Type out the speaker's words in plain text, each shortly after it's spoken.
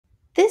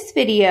This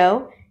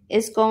video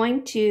is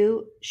going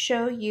to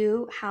show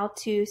you how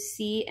to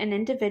see an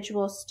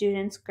individual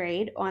student's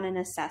grade on an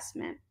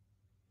assessment.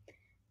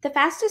 The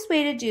fastest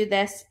way to do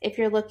this, if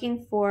you're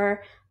looking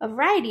for a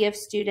variety of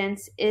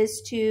students,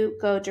 is to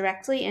go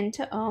directly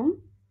into OHM,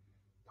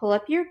 pull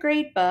up your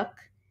grade book,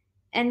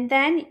 and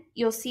then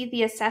you'll see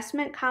the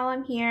assessment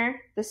column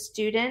here, the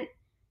student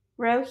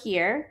row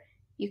here.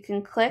 You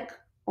can click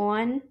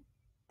on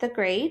the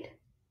grade,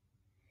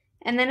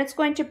 and then it's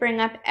going to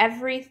bring up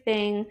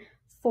everything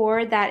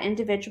for that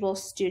individual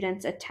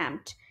student's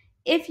attempt.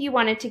 If you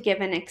wanted to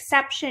give an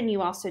exception,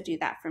 you also do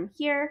that from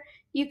here.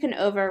 You can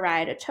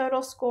override a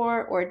total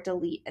score or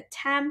delete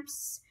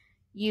attempts.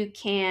 You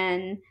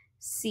can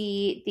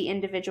see the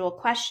individual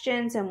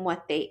questions and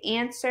what they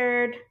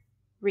answered,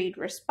 read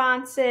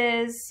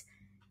responses.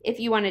 If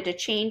you wanted to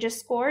change a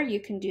score, you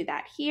can do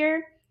that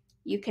here.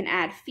 You can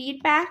add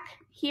feedback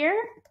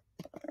here.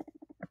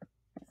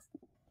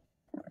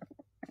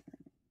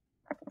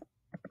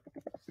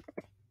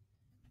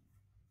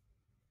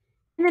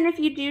 And then if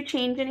you do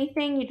change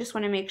anything, you just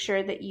want to make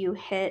sure that you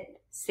hit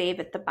save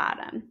at the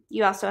bottom.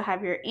 You also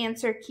have your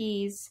answer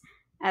keys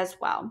as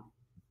well.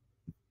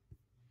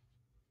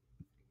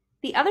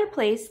 The other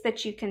place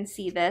that you can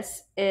see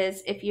this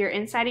is if you're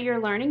inside of your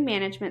learning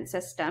management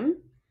system.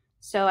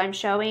 So I'm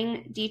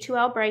showing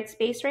D2L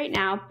Brightspace right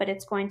now, but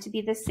it's going to be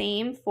the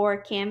same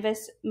for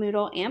Canvas,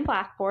 Moodle, and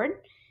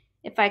Blackboard.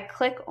 If I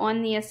click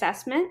on the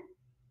assessment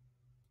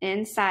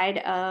inside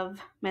of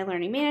my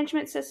learning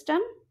management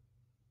system,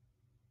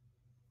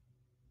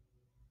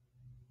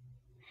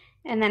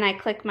 and then I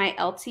click my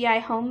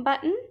LTI home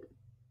button,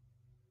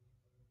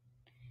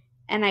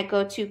 and I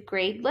go to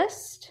grade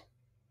list.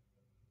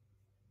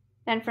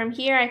 Then from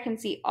here, I can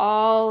see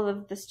all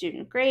of the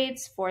student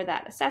grades for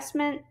that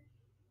assessment.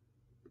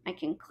 I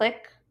can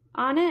click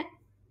on it,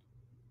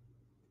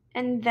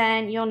 and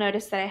then you'll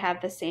notice that I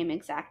have the same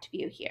exact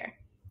view here.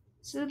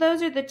 So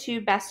those are the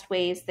two best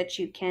ways that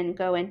you can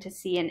go in to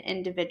see an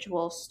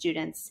individual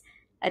student's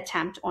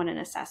attempt on an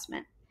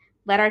assessment.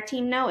 Let our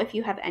team know if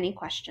you have any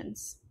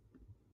questions.